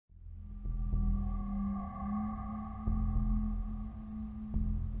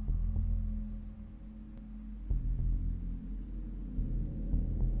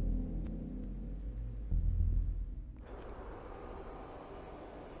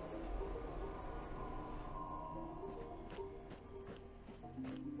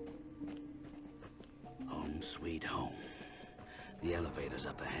Sweet home. The elevator's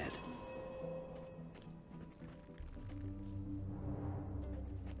up ahead.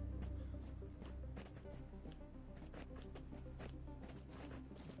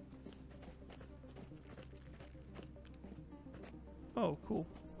 Oh, cool.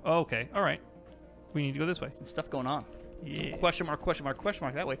 Oh, okay. All right. We need to go this way. Some stuff going on. Yeah. Question mark, question mark, question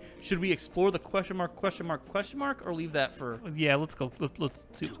mark that way. Should we explore the question mark, question mark, question mark, or leave that for... Yeah, let's go. Let's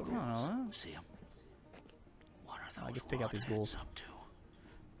see. Two I don't ghouls. know. See him. What are those I guess take out these ghouls. up to?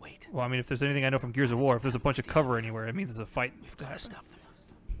 Wait. Well, I mean, if there's anything I know from Gears of War, if there's a bunch of cover anywhere, it means there's a fight We've to got to happen. stop them.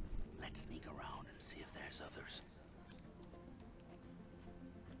 Let's sneak around and see if there's others.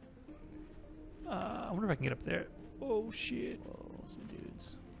 I wonder if I can get up there. Oh, shit. Whoa, some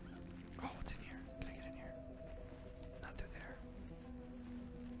dudes. Oh, what's in here? Can I get in here? Not through there.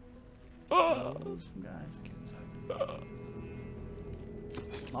 Oh! Oh, some guys. Get inside.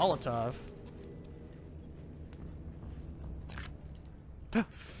 Molotov.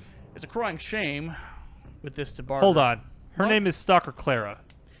 It's a crying shame with this to Barbara. Hold on. Her What? name is Stalker Clara.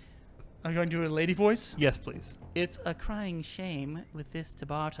 Are you going to do a lady voice? Yes, please. It's a crying shame with this to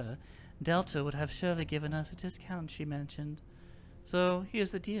barter. Delta would have surely given us a discount, she mentioned. So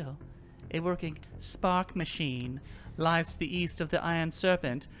here's the deal. A working spark machine lies to the east of the Iron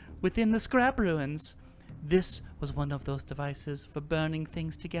Serpent within the scrap ruins. This was one of those devices for burning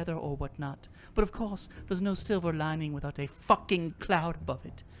things together or whatnot. But of course, there's no silver lining without a fucking cloud above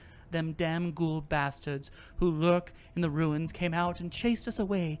it. Them damn ghoul bastards who lurk in the ruins came out and chased us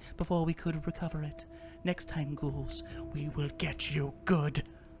away before we could recover it. Next time, ghouls, we will get you good.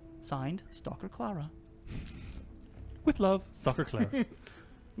 Signed, Stalker Clara. With love, Stalker Clara.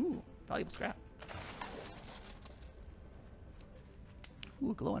 Ooh, valuable scrap.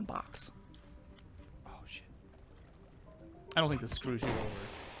 Ooh, a glowing box. Oh, shit. I don't think this screws you over.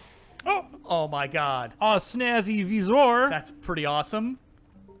 Oh! Oh my god. A snazzy visor. That's pretty awesome.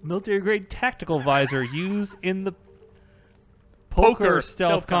 Military-grade tactical visor used in the poker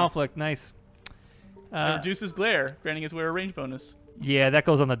stealth conflict. Nice. It reduces glare, granting his wearer range bonus. Yeah, that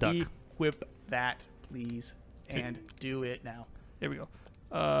goes on the duck. Equip that, please. And do it now. There we go.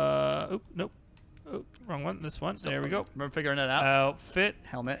 Oop, nope. Oh, wrong one. This one. There we go. Remember figuring that out? Outfit.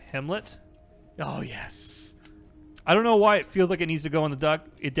 Helmet. Hemlet. Oh, yes. I don't know why it feels like it needs to go on the duck.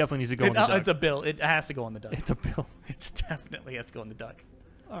 It definitely needs to go on the duck. It's a bill. It has to go on the duck. It's a bill. It definitely has to go on the duck.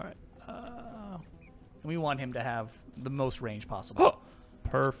 All right. And we want him to have the most range possible. Oh,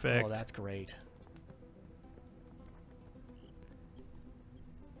 perfect. Oh, that's great.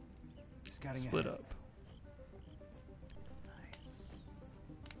 Split up. Nice.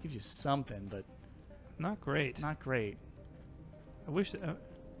 Gives you something, but Not great. not great. I wish. All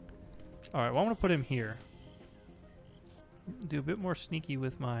right. Well, I'm gonna put him here. Do a bit more sneaky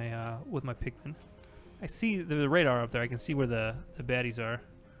with my pigmen. I see the radar up there. I can see where the baddies are.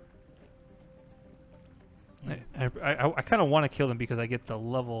 Yeah. I kind of want to kill them because I get the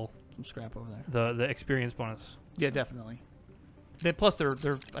level, Some scrap over there. the experience bonus. Yeah, definitely. Plus,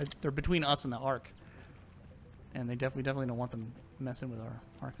 they're between us and the Ark, and they definitely don't want them messing with our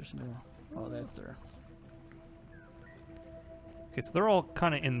Ark. There's some more. Oh, that's their. Okay, so they're all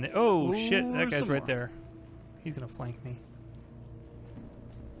kind of in the. Oh shit! Ooh, That guy's some right more. there. He's gonna flank me.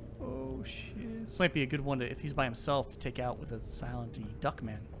 Oh shit! This might be a good one to, if he's by himself, to take out with a silent-y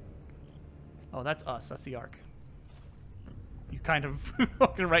Duckman. Oh, that's us. That's the Ark. You kind of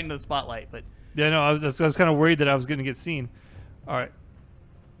walking right into the spotlight, but Yeah, no, I was kind of worried that I was gonna get seen. All right.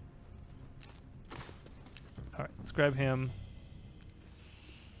 All right, let's grab him.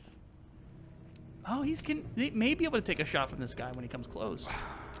 oh, they may be able to take a shot from this guy when he comes close.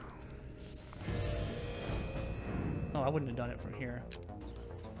 Oh, I wouldn't have done it from here.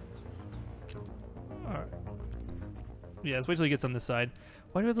 All right. Yeah, let's wait till he gets on this side.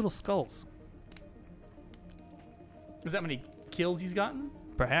 Why do we have little skulls? Is that many kills he's gotten?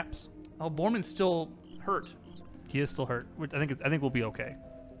 Perhaps Oh, Borman's still hurt. he is still hurt. I think we'll be okay.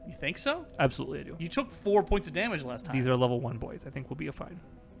 You think so? Absolutely, I do. You took 4 points of damage last time. These are level 1 boys. I think we'll be fine.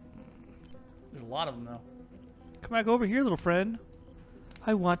 There's a lot of them, though. Come back over here, little friend.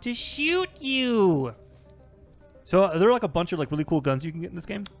 I want to shoot you. So are there like a bunch of like really cool guns you can get in this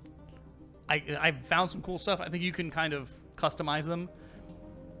game? I've found some cool stuff. I think you can kind of customize them.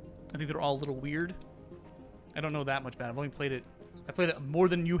 I think they're all a little weird. I don't know that much about it. I've only played it. I played it more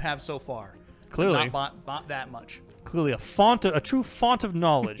than you have so far. Clearly. Not bought that much. Clearly a true font of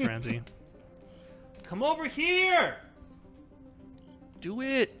knowledge, Ramsey. Come over here. Do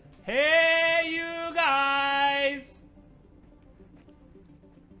it. Hey, you guys.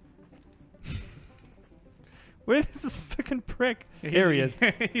 Where's this freaking prick? Here he is.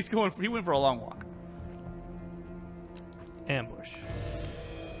 He went for a long walk.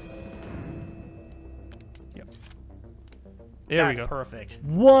 There we That's go. perfect.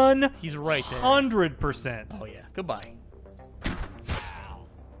 100%. He's right there. Oh, yeah. Goodbye.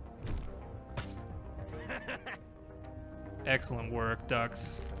 Excellent work,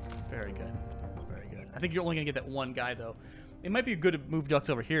 ducks. Very good. Very good. I think you're only going to get that one guy, though. It might be good to move ducks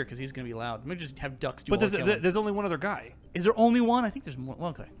over here because he's going to be loud. Maybe just have ducks do all the killing. There's only one other guy. Is there only one? I think there's more.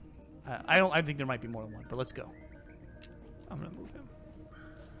 Well, okay. I think there might be more than one, but let's go. I'm going to move him.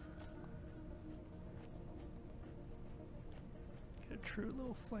 Get a true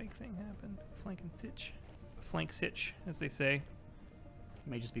little flank thing happen. Flank and sitch. Flank sitch, as they say.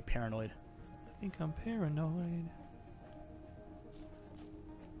 May just be paranoid. I think I'm paranoid.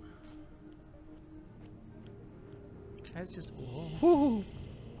 Guy's just. Woohoo!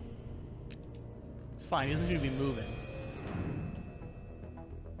 It's fine. He doesn't need to be moving.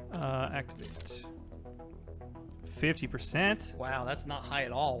 Activate. 50%. Wow, that's not high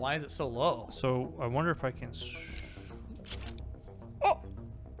at all. Why is it so low? So I wonder if I can. Oh,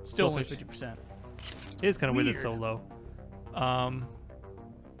 still only 50%. 50%. It is kind of weird it's so low. I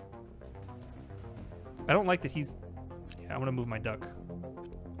don't like that he's. Yeah, I'm gonna move my duck.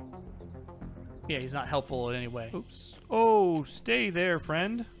 Yeah, he's not helpful in any way. Oops. Oh, stay there,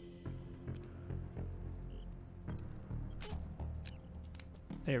 friend.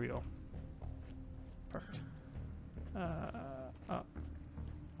 There we go. Perfect. Up.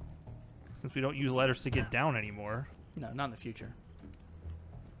 Since we don't use letters to get down anymore. No, not in the future.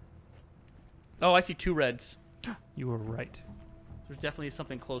 Oh, I see 2 reds. You were right. There's definitely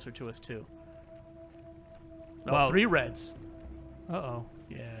something closer to us too. Oh, Wow. 3 reds. Uh-oh.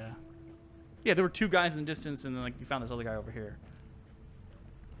 Yeah. Yeah, there were 2 guys in the distance, and then like you found this other guy over here.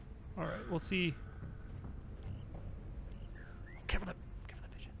 All right, we'll see. Careful that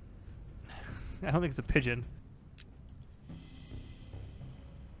pigeon. I don't think it's a pigeon.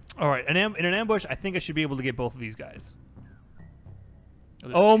 All right, in an ambush, I think I should be able to get both of these guys.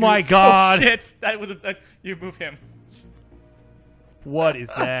 Oh my God! Oh shit! That you move him. What is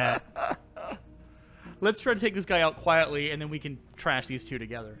that? Let's try to take this guy out quietly, and then we can trash these 2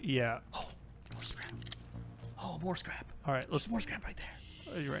 together. Yeah. Oh, more scrap. Oh, more scrap. All right, let's. There's more scrap right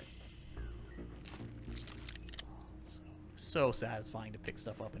there. Oh, you're right. So satisfying to pick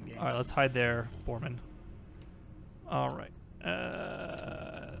stuff up in games. All right, let's hide there, Borman. All right.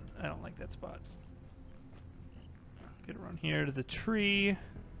 I don't like that spot. Get around here to the tree. Is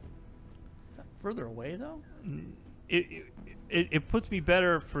that further away though? It puts me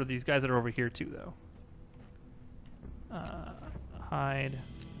better for these guys that are over here too, though. Hide,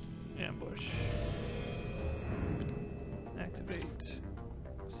 ambush, activate.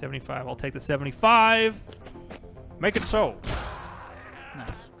 75. I'll take the 75. Make it so.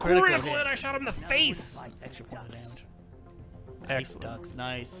 Nice. Critical hit. hit. I shot him in the face. Extra point of damage. Nice, Excellent. ducks.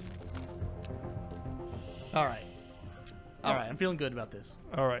 Nice. All right. All right. I'm feeling good about this.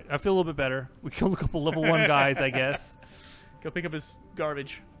 All right, I feel a little bit better. We killed a couple level 1 guys, I guess. Go pick up his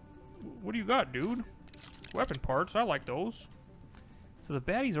garbage. What do you got, dude? Weapon parts. I like those. So the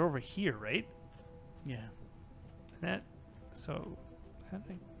baddies are over here, right? Yeah. And that. So. How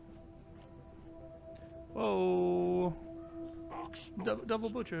do I... Whoa. Double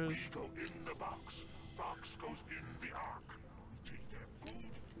butchers. Go in the box. Box goes in the ark. Take their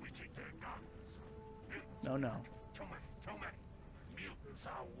food, we take their guns. No, no. Tell me. Mutants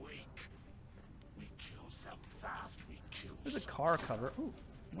are weak. We kill some fast, we kill There's a car cover. Ooh,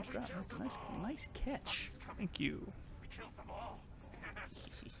 more scrap. Nice catch. Thank you. we kill them all.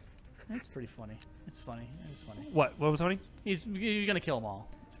 That's pretty funny. It's funny. It's funny. What? What was funny? You're gonna kill them all.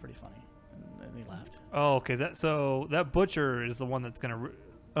 It's pretty funny. And they laughed. Oh, okay. So that butcher is the one that's gonna.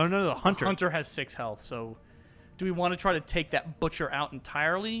 Oh no, the hunter. Hunter has 6 health. So, do we want to try to take that butcher out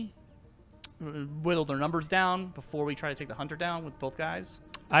entirely? Whittle their numbers down before we try to take the hunter down with both guys?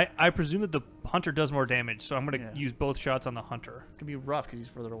 I presume that the hunter does more damage, so I'm gonna Yeah. use both shots on the hunter. It's gonna be rough because he's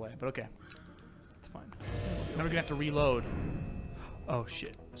further away. But okay. It's fine. Now we're gonna have to reload. Oh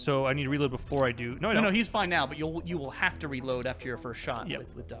shit. So I need to reload before I do. No, I No, don't. no, he's fine now. But you will have to reload after your first shot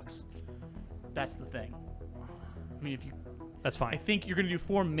Yep. with ducks. That's the thing. I mean, if you, That's fine. I think you're gonna do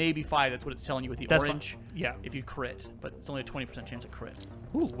 4, maybe 5. That's what it's telling you with the That's orange. fine. Yeah. If you crit, but it's only a 20% chance of crit.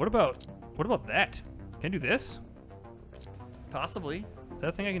 Ooh, what about that? Can I do this? Possibly. Is that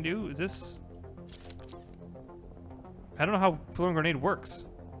a thing I can do? Is this? I don't know how throwing grenade works.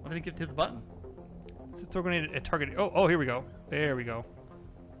 I think you hit the button. It's a throw grenade at target. Oh, here we go. There we go.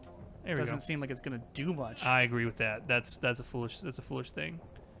 There we go. Doesn't seem like it's gonna do much. I agree with that. That's a foolish thing.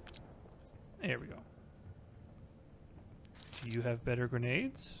 There we go. Do you have better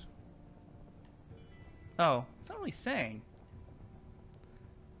grenades? Oh, it's not really saying.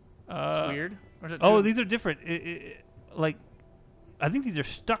 It's weird. Or is it Oh, doing- these are different. Like I think these are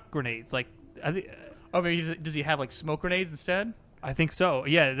stuck grenades. Like, I think. Oh, maybe does he have like smoke grenades instead? I think so.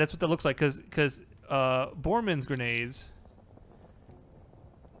 Yeah, that's what that looks like. Because Borman's grenades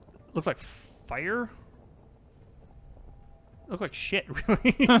looks like fire. Look like shit,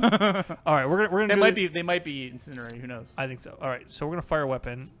 really. All right, we're gonna. They might be incinerated. Who knows? I think so. All right, so we're gonna fire a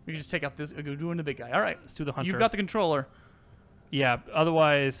weapon. We can just take out this. Go doing the big guy. All right, Let's do the hunter. You've got the controller. Yeah.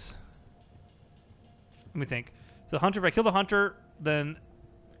 Otherwise, let me think. So the hunter. If I kill the hunter, then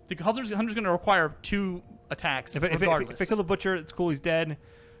The hunter's going to require 2 attacks. Regardless. If I kill the butcher, it's cool. He's dead.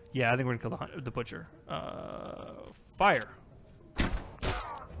 Yeah, I think we're gonna kill the butcher. Fire.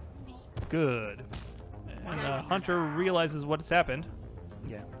 Good. And the hunter realizes what's happened.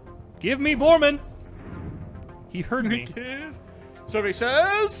 Yeah. Give me Borman. He heard me. Survey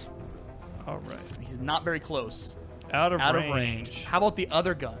says. All right. He's not very close. Out of range. How about the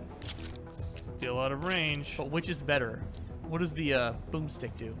other gun? Still out of range. But which is better? What does the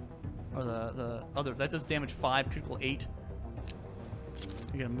boomstick do? Or the other? That does damage 5, critical 8.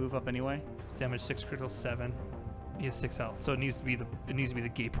 You're gonna move up anyway. Damage 6, critical 7. He has 6 health, so it needs to be the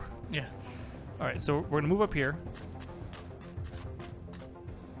gaper. Yeah. All right, so we're gonna move up here.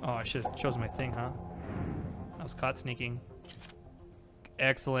 Oh, I should have chosen my thing, huh? I was caught sneaking.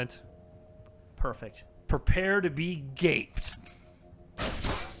 Excellent. Perfect. Prepare to be gaped.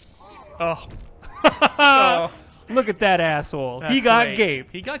 Oh. Oh. Look at that asshole. That's He got great.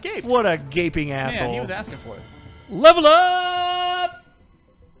 gaped. He got gaped. What a gaping asshole. Man, he was asking for it. Level up!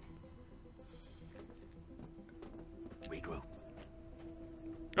 Regroup.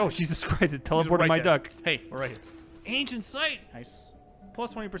 Oh, Jesus Christ, it teleported Right my there. duck. Hey, we're right here. Ancient sight. Nice.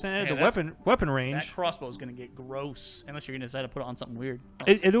 Plus 20% added Man, to weapon range. That crossbow is going to get gross unless you're going to decide to put it on something weird.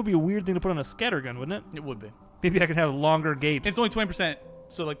 It would be a weird thing to put on a scattergun, wouldn't it? It would be. Maybe I could have longer gapes. It's only 20%,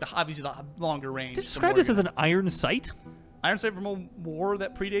 so like obviously the longer range. Did you describe this as an iron sight? Iron sight from a war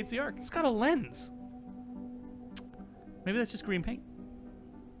that predates the Ark. It's got a lens. Maybe that's just green paint.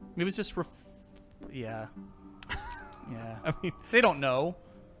 Maybe it's just yeah. Yeah. I mean, They don't know.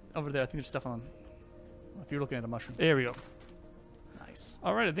 Over there, I think there's stuff on. If you're looking at a mushroom. there we go. Nice.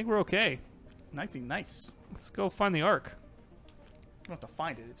 All right, I think we're okay. Nice. Let's go find the Ark. You don't have to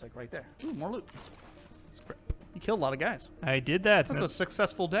find it. It's like right there. Ooh, more loot. Scrap. You killed a lot of guys. I did that. That's a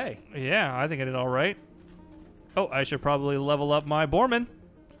successful day. Yeah, I think I did all right. Oh, I should probably level up my Borman.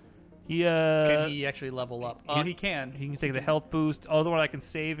 Can he actually level up? He can. He can take the health boost. Oh, the one I can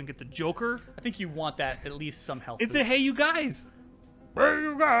save and get the Joker. I think you want that at least some health. It's boost. a hey you guys. Hey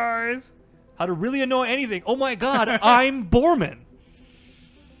you guys. How to really annoy anything. Oh my God, I'm Borman.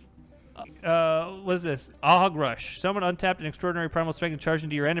 What is this? Ahog Rush. Summon untapped and extraordinary primal strength and charge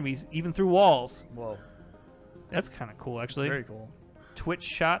into your enemies, even through walls. Whoa. That's kind of cool, actually. Very cool. Twitch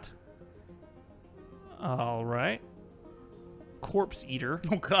shot. All right. Corpse Eater.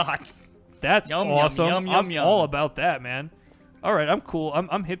 Oh God. That's Yum, awesome. yum, yum, I'm yum. all about that, man. All right, I'm cool.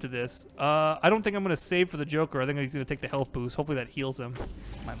 I'm hip to this. I don't think I'm gonna save for the Joker. I think he's gonna take the health boost. Hopefully that heals him,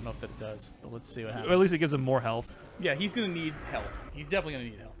 I don't know if that it does, but let's see what happens. or at least it gives him more health. Yeah, he's gonna need health. He's definitely gonna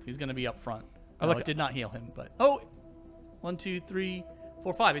need health. He's gonna be up front. I No, like- it did not heal him, but 1, 2, 3,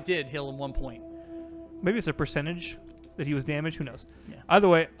 4, 5. It did heal him 1 point. Maybe it's a percentage that he was damaged. Who knows? Yeah. Either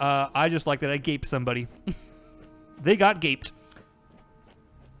way, I just like that I gaped somebody. They got gaped.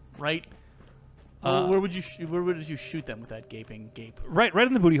 Right. Where would you shoot them with that gaping gape? Right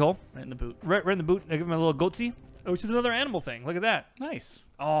in the booty hole. Right in the boot. Right in the boot. I give him a little goatsy, which is another animal thing. Look at that. Nice.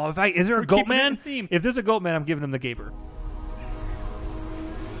 Oh, is there a We're goat keeping it in man? theme. If there's a goat man, I'm giving him the gaper.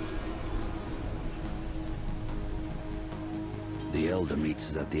 The Elder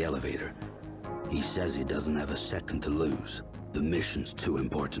meets us at the elevator. He says he doesn't have a second to lose. The mission's too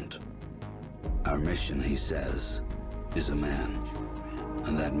important. Our mission, he says, is a man.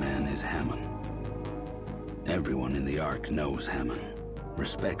 And that man is Hammond. Everyone in the Ark knows Hammond,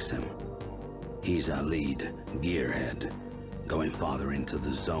 respects him. He's our lead, gearhead, going farther into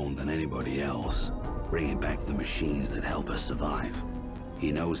the zone than anybody else, bringing back the machines that help us survive.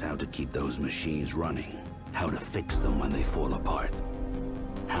 He knows how to keep those machines running, how to fix them when they fall apart.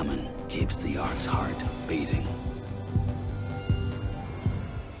 Hammond keeps the Ark's heart beating.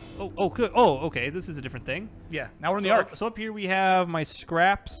 Oh, good. Oh, okay. This is a different thing. Yeah. Now we're in the Ark. So up here we have my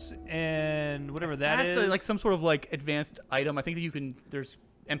scraps and whatever That's is. like some sort of like advanced item. I think that you can. There's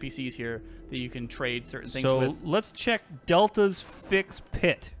NPCs here that you can trade certain things so with. let's check Delta's Fix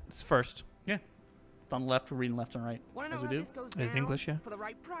Pit. It's first. Yeah. It's on the left. We're reading left and right Wanna as know we how do. this goes It's down? English, yeah. For the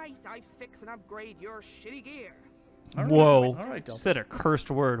right price, I fix and upgrade your shitty gear. All right. Whoa! All right, Delta. Said a cursed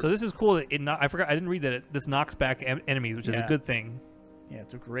word. So this is cool. That I forgot. I didn't read that this knocks back enemies, which is a Yeah. good thing. Yeah,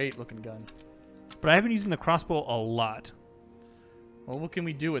 it's a great looking gun. But I have been using the crossbow a lot. Well, what can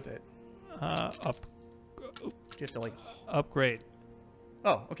we do with it? Up. Do you have to like? Upgrade.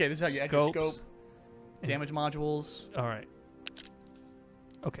 Oh, okay. This is how you add your Scopes. scope. Damage modules. All right.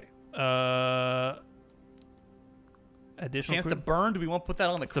 Okay. Additional Chance to burn. Do we want to put that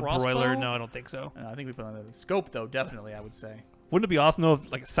on the It's a crossbow? broiler. No, I don't think so. I think we put it on the scope though. Definitely, I would say. Wouldn't it be awesome though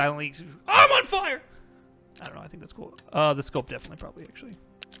if like silently, I'm on fire? I don't know. I think that's cool. The scope definitely, probably actually.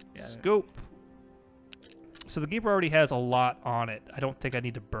 Yeah. Scope. So the Gaper already has a lot on it. I don't think I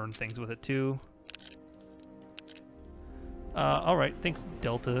need to burn things with it too. All right. Thanks,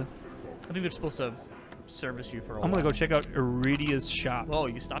 Delta. I think they're supposed to service you for a while. I'm gonna go check out Iridia's shop. Whoa,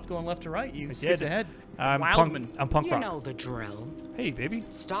 you stopped going left to right. You I skipped did. ahead. I'm Wildman. punk You rock. know the drill. Hey, baby.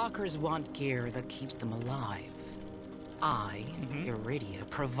 Stalkers want gear that keeps them alive. I, Iridia,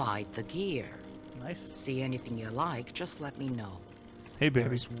 provide the gear. Nice. See anything you like, just let me know. Hey, baby.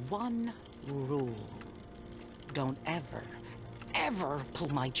 There's one rule. Don't ever pull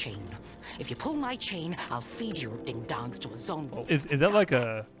my chain. If you pull my chain, I'll feed your ding-dongs to a zone. Is that like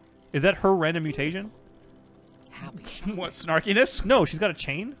a... Is that her random mutation? Happy. What, snarkiness? No, she's got a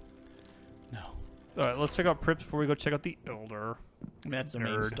chain? No. All right, let's check out Prips before we go check out the Elder. I mean, that's the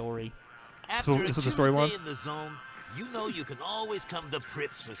main Nerd. story. After this is a what the story Tuesday wants? in the zone, you know you can always come to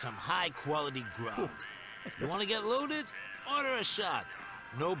Prips for some high-quality grog. You want to get loaded? Order a shot.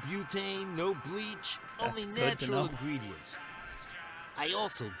 No butane, no bleach, only That's good to natural know. ingredients. I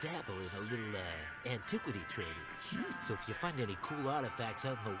also dabble in a little antiquity trading. So if you find any cool artifacts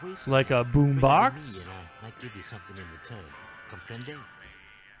out in the wasteland, Like a boom bring 'em to box? me and I might give you something in return. Comprende?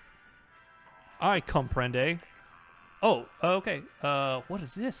 I comprende. Oh, okay. What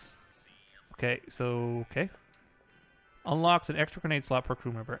is this? Okay, so, okay. Unlocks an extra grenade slot per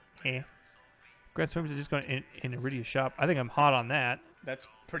crew member. Grants members to just go in Iridia's shop. I think I'm hot on that. That's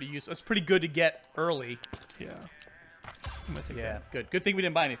pretty useful. That's pretty good to get early. Yeah. I'm gonna take Yeah, that. good. Good thing we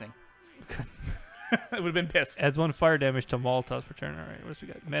didn't buy anything. I would have been pissed. Adds 1 fire damage to Molotov's per turn. All right, what else we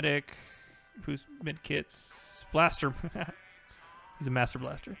got? Medic, boost mid kits, blaster. He's a master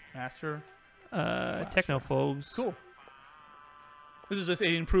blaster. Master. Technophobes. Cool. This is just,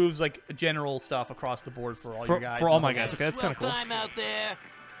 it improves like general stuff across the board for all For- your guys. for all and my the guys. Okay, that's kind of cool. Time out there.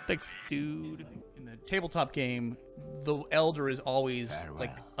 Thanks, dude. In the tabletop game, the Elder is always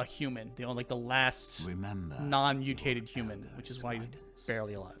like Farewell. a human. The only like the last Remember, non-mutated human, which is why he's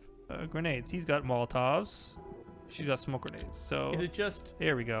barely alive. Grenades. He's got Molotovs. She's got smoke grenades. So Is it just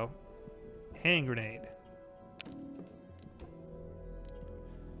here we go. Hand grenade.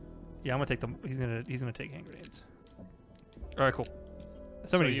 Yeah, I'm gonna take them. He's gonna take hand grenades. All right, cool. so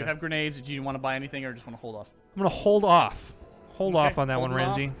Somebody you have grenades? Do you want to buy anything or just want to hold off? I'm gonna hold off. Hold off Okay, on that one, holding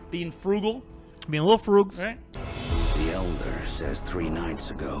off, Ramsey. Being frugal. Being a little frugs. All right. the Elder says 3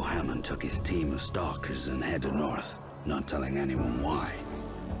 nights ago Hammond took his team of stalkers and headed north, not telling anyone why.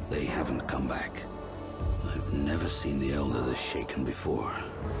 They haven't come back. I've never seen the Elder this shaken before.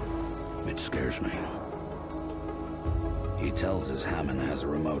 It scares me. He tells us Hammond has a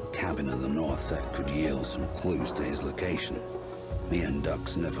remote cabin in the north that could yield some clues to his location. Me and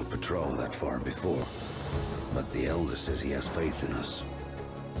Ducks never patrolled that far before. But the Elder says he has faith in us.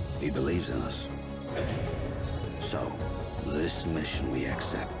 He believes in us. So, this mission we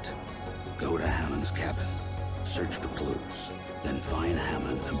accept. Go to Hammond's cabin, search for clues, then find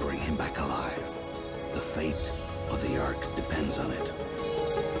Hammond and bring him back alive. The fate of the Ark depends on it.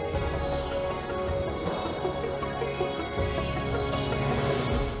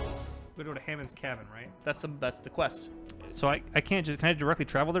 We go to Hammond's cabin, right? That's the quest. So I can't just, can I directly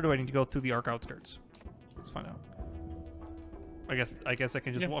travel there, or do I need to go through the Ark outskirts? Let's find out. I guess I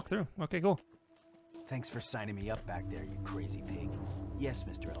can just walk through. Okay, cool. Thanks for signing me up back there, you crazy pig. Yes,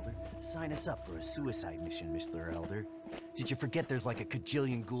 Mr. Elder. Sign us up for a suicide mission, Mr. Elder. Did you forget there's like a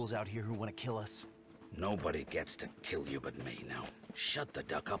cajillion ghouls out here who want to kill us? Nobody gets to kill you but me now. Shut the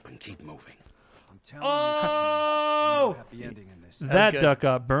duck up and keep moving. I'm telling Oh! you, happy ending in this. That good. duck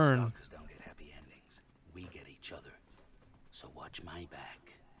got burned. Stalkers don't get happy endings. We get each other. So watch my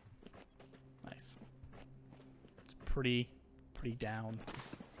back. Nice. It's pretty down.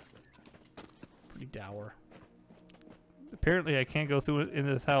 Pretty dour. Apparently, I can't go through in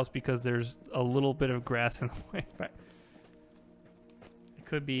this house because there's a little bit of grass in the way. Right. It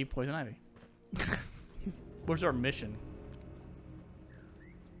could be poison ivy. Where's our mission?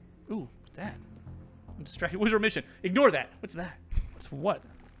 Ooh, what's that? I'm distracted. Where's our mission? Ignore that. What's that? What's what?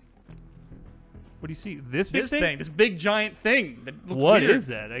 What do you see? This big This thing. This big giant thing. That looks What weird. is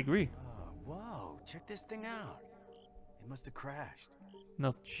that? I agree. Oh, whoa, check this thing out. It must have crashed. No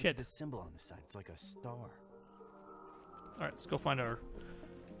Look at shit. the symbol on the side. It's like a star. All right, let's go find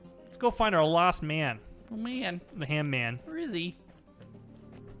our lost man, Oh man, the Ham Man. where is he?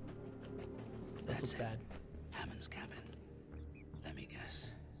 This looks bad. Hammond's cabin. Let me guess.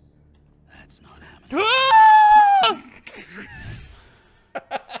 That's not Hammond.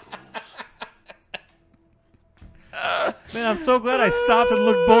 Man, I'm so glad I stopped and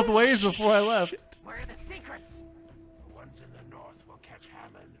looked both ways before I left. Where are the secrets? The ones in the north will catch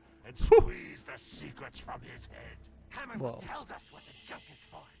Hammond and squeeze the secrets from his head. Hammond Whoa. tells us what the junk is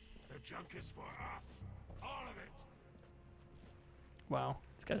for. The junk is for us. All of it. Wow.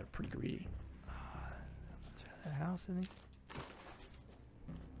 These guys are pretty greedy. That house, isn't he?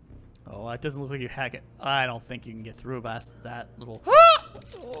 Oh, it doesn't look like you hack it. I don't think you can get through past that little.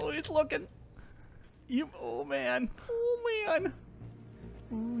 Oh, he's looking. Oh man. Oh man.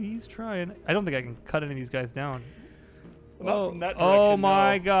 Ooh, he's trying. I don't think I can cut any of these guys down. Not from that Oh direction,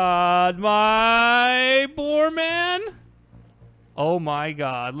 my no. god, my boar man. Oh my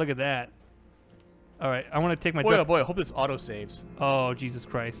god, look at that. All right, I want to take my Boy, oh duck. boy, I hope this auto saves. Oh, Jesus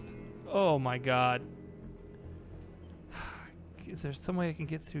Christ. Oh my god. Is there some way I can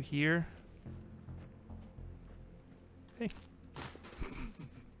get through here? Hey.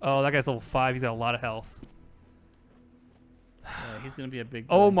 Oh, that guy's level 5. He's got a lot of health. Yeah, he's gonna be a big.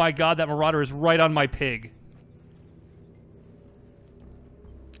 Oh boy. my god, that marauder is right on my pig.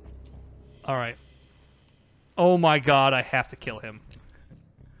 All right. Oh my god, I have to kill him.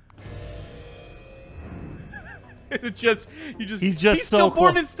 It's just you just. He's just he's so still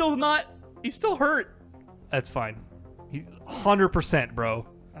close. Borman's still not. He's still hurt. That's fine. He's 100%, bro.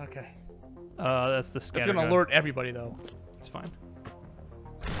 Okay. That's the That's scatter gonna gun. alert everybody though. It's fine.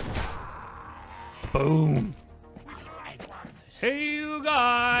 Boom. Hey, you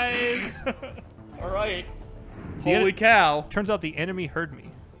guys. All right. The Holy cow! Turns out the enemy heard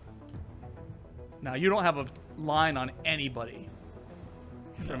me. Now you don't have a line on anybody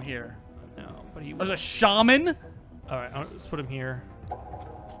from here. No, but he There's a shaman. All right, let's put him here.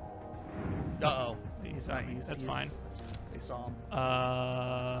 Uh-oh. He's not. That's fine. They saw him.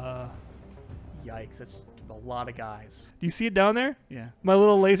 Yikes! That's a lot of guys. Do you see it down there? Yeah. My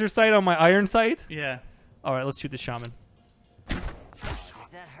little laser sight on my iron sight? Yeah. All right, let's shoot the shaman. Does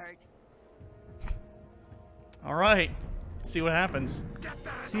that hurt? All right. Let's see what happens.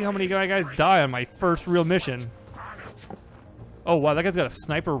 See how many guys die on my first real mission. Oh, wow, that guy's got a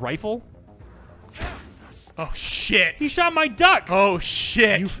sniper rifle? Oh shit! He shot my duck! Oh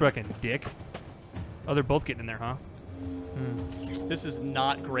shit! You frickin' dick. Oh, they're both getting in there, huh? This is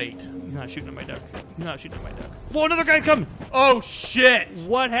not great. He's not shooting at my duck. He's not shooting at my duck. Whoa, another guy coming! Oh shit!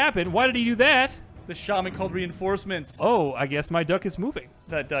 What happened? Why did he do that? The shaman called reinforcements. Oh, I guess my duck is moving.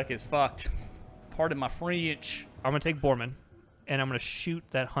 That duck is fucked. Pardon my French. I'm gonna take Borman, and I'm gonna shoot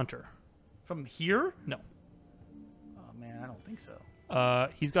that hunter. From here? No. Oh man, I don't think so.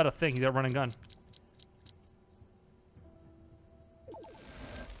 He's got a thing. He's got a running gun.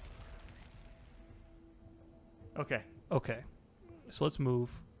 Okay. Okay. So let's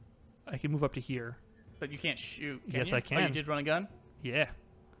move. I can move up to here. But you can't shoot. Can Yes, you? I can. Oh, you did run a gun? Yeah.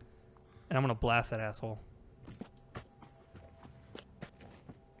 And I'm gonna blast that asshole.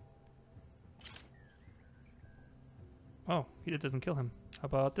 Oh, it doesn't kill him. How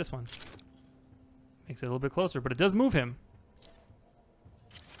about this one? Makes it a little bit closer, but it does move him.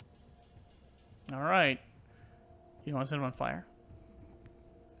 All right. You want to set him on fire?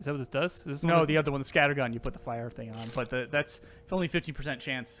 Is that what this does? Is this No, the other one, the scatter gun, you put the fire thing on. But that's it's only 50%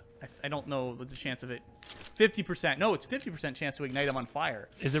 chance. I don't know what's the chance of it. 50%. No, it's 50% chance to ignite him on fire.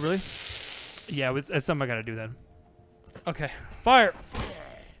 Is it really? Yeah, it's something I gotta do then. Okay. Fire!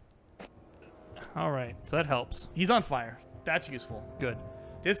 Alright, so that helps. He's on fire. That's useful. Good.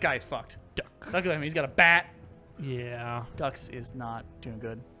 This guy's fucked. Duck. Look at him. He's got a bat. Yeah. Ducks is not doing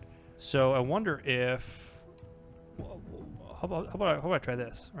good. So I wonder if... How about I try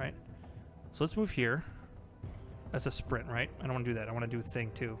this, right? So let's move here. That's a sprint, right? I don't want to do that. I want to do a thing,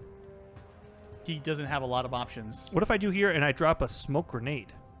 too. He doesn't have a lot of options. What if I do here and I drop a smoke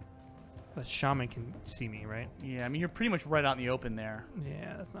grenade? The shaman can see me, right? Yeah, I mean, you're pretty much right out in the open there.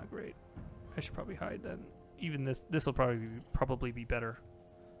 Yeah, that's not great. I should probably hide then. Even this will probably be better.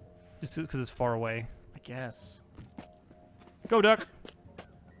 Just because it's far away. I guess. Go, duck!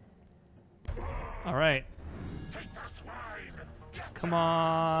 Alright. Come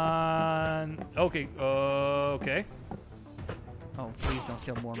on. Okay. Okay. Oh, please don't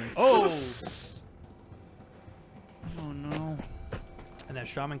kill Mormon. Oh! Oh, no. And that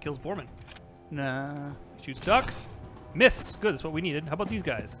shaman kills Borman. Nah. Shoots duck. Miss. Good. That's what we needed. How about these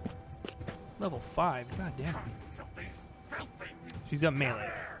guys? Level 5. God damn it. She's got melee.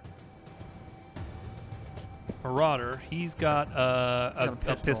 Marauder. He's got a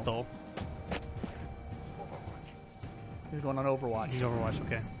pistol. He's going on Overwatch. He's Overwatch.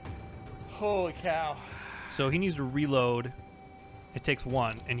 Okay. Holy cow. So he needs to reload. It takes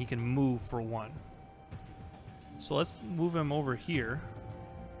 1, and he can move for 1. So let's move him over here.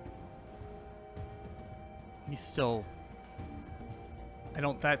 He's still...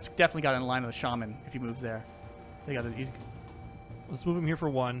 That's definitely got in line with the shaman if he moves there. They got to... Let's move him here for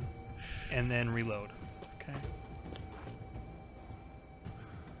 1, and then reload. Okay.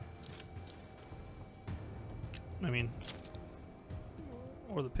 I mean...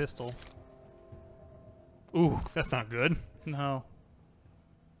 Or the pistol. Ooh, that's not good. No.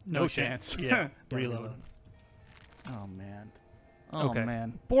 No chance. Yeah, Don't reload. Oh, man. Oh, Okay.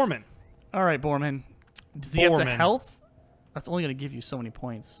 man. Borman. All right, Borman. Does he have the Borman. health? That's only going to give you so many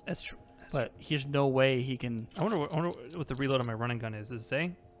points. That's true. But there's no way he can... I wonder what the reload on my running gun is. Does it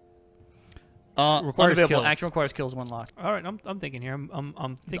say? Requires Unavailable. kills. Action requires kills, 1 lock. All right, I'm thinking here. I'm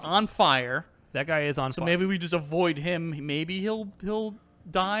He's thinking on fire. that guy is on So fire. maybe we just avoid him. Maybe he'll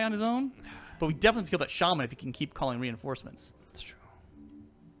die on his own. But we definitely have to kill that shaman if he can keep calling reinforcements. That's true.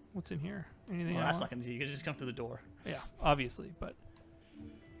 What's in here? Anything? Well, I that's want? not going to be. You can just come through the door. Yeah, obviously, but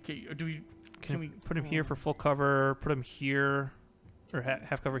Okay, do we... can we put him here for full cover? Put him here, or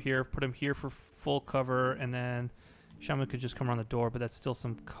half cover here. Put him here for full cover, and then shaman could just come around the door, but that's still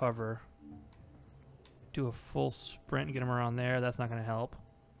some cover. Do a full sprint and get him around there. That's not going to help.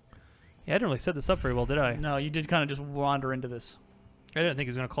 Yeah, I didn't really set this up very well, did I? No, you did kind of just wander into this. I didn't think he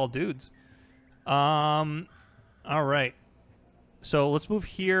was going to call dudes. All right. So let's move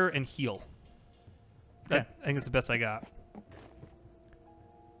here and heal. Okay. I think it's the best I got.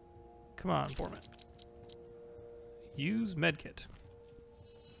 Come on, Borman. Use medkit.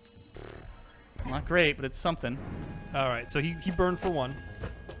 Not great, but it's something. All right. So he burned for 1.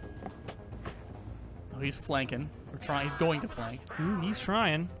 Oh, he's flanking. Or trying. He's going to flank. Ooh, he's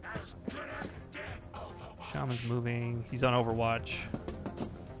trying. Shaman's moving. He's on Overwatch.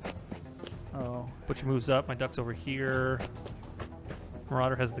 Oh. Butcher moves up. My duck's over here.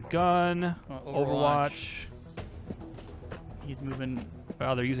 Marauder has the gun. Overwatch. He's moving.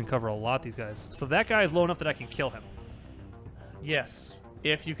 Wow, they're using cover a lot, these guys. So that guy is low enough that I can kill him. Yes.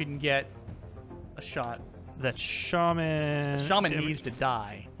 If you can get a shot. That shaman... The shaman damage- needs to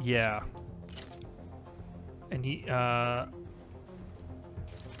die. Yeah. And he, And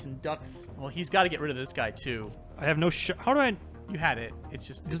Ducks. Well, he's got to get rid of this guy, too. I have no shot. How do I... You had it. It's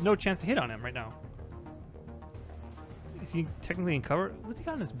just... There's no chance to hit on him right now. Is he technically in cover? What's he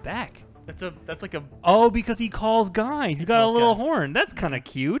got on his back? That's like a... Oh, because he calls guys. He's got a calls little guys. horn. That's kind of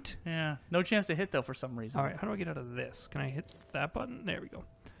cute. Yeah. No chance to hit, though, for some reason. All right, how do I get out of this? Can I hit that button? There we go.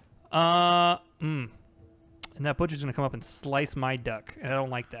 And that butcher's going to come up and slice my duck, and I don't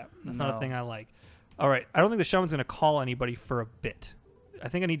like that. That's not a No. thing I like. All right, I don't think the shaman's going to call anybody for a bit. I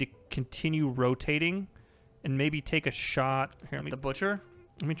think I need to continue rotating and maybe take a shot. Here, let me The butcher?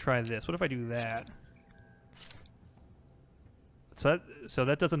 Let me try this. What if I do that? So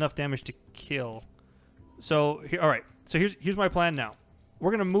that does enough damage to kill. So here, all right. So here's my plan now. We're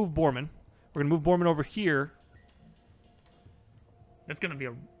gonna move Borman. We're gonna move Borman over here That's going to be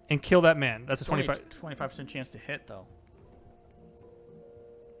a and kill that man. That's a 25. 25% chance to hit, though.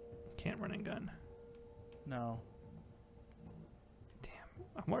 Can't run and gun. No. Damn.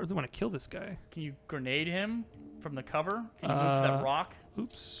 I really want to kill this guy. Can you grenade him from the cover? Can you move to that rock?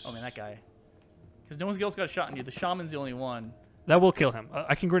 Oops. Oh, man, that guy. Because no one else got a shot on you. The shaman's the only one. That will kill him.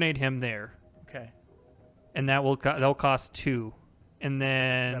 I can grenade him there, Okay. and that'll cost 2. And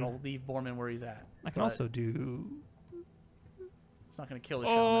then That'll leave Borman where he's at. I can But also do. It's not going to kill the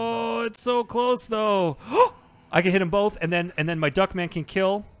shaman. Oh, it's so close though. I can hit them both, and then my Duckman can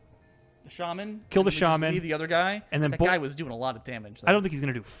kill. The shaman? Kill and the then we just shaman. leave the other guy? And then that Bo- guy was doing a lot of damage. Though. I don't think he's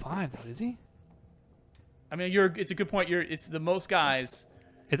gonna do 5 though, is he? I mean, it's a good point. It's the most guys,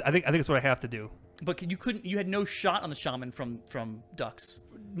 I think it's what I have to do. but you had no shot on the shaman from Ducks.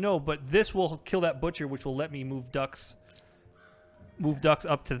 No, but this will kill that butcher, which will let me move ducks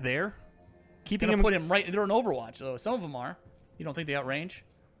up to there, keeping Gonna him. put him right. They're an Overwatch, though. Some of them are. You don't think they outrange?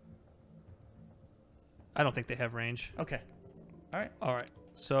 I don't think they have range. Okay. All right. All right,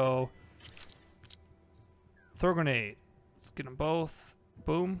 so throw grenade. Let's get them both.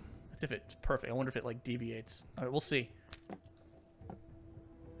 Boom. That's if it's perfect. I wonder if it like deviates. All right, we'll see.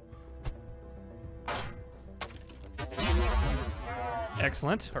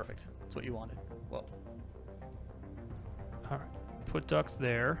 Excellent. Perfect. That's what you wanted. Whoa. All right, put ducks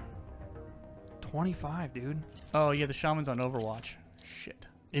there. 25, dude. Oh yeah, the shaman's on Overwatch. Shit.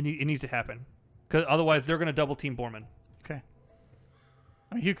 It needs to happen, because otherwise they're gonna double team Borman. Okay.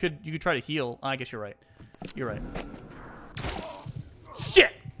 I mean, you could try to heal. I guess you're right. You're right.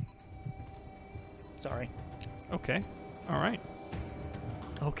 Shit. Sorry. Okay. All right.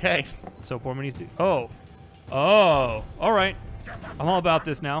 Okay. So Borman needs to... Oh. Oh. All right. I'm all about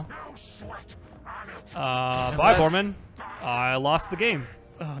this now. Bye, Borman. I lost the game.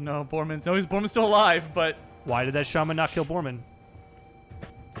 Oh no, Borman's still alive, but Why did that shaman not kill Borman?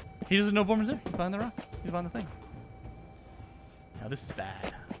 he doesn't know Borman's there. He's behind the rock. He's behind the thing. Now this is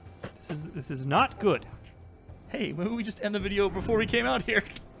bad. This is not good. Hey, maybe we just end the video before we came out here.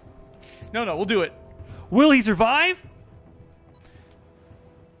 No, we'll do it. Will he survive?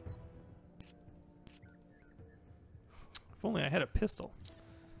 If only I had a pistol.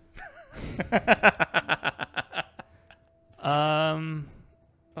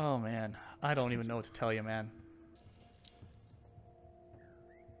 Oh man, I don't even know what to tell you, man.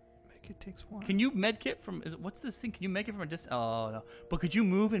 Medkit takes one. Can you medkit from? What's this thing? Can you make it from a distance? Oh no, but could you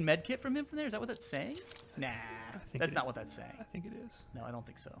move and medkit from him from there? Is that what that's saying? Nah, that's not what that's saying. I think it is. No, I don't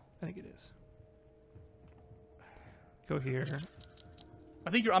think so. I think it is. Go here.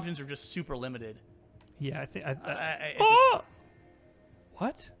 I think your options are just super limited. Yeah, I think. Oh!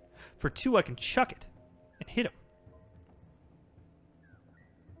 What? For 2, I can chuck it and hit him.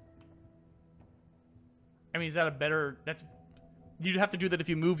 I mean, is that a better? You'd have to do that if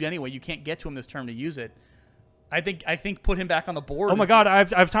you moved anyway. You can't get to him this turn to use it. I think put him back on the board. Oh my God, I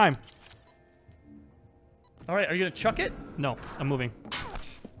have time. All right, are you gonna chuck it? No, I'm moving.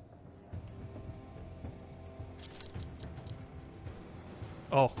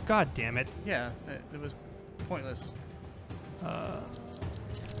 Oh, God damn it. Yeah, it was pointless.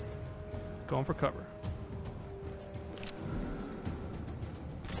 Going for cover.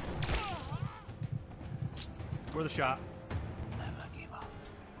 For the shot. Never give up.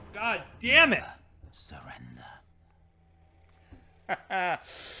 God damn it! Surrender.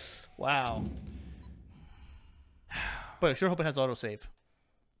 Wow. But I sure hope it has autosave.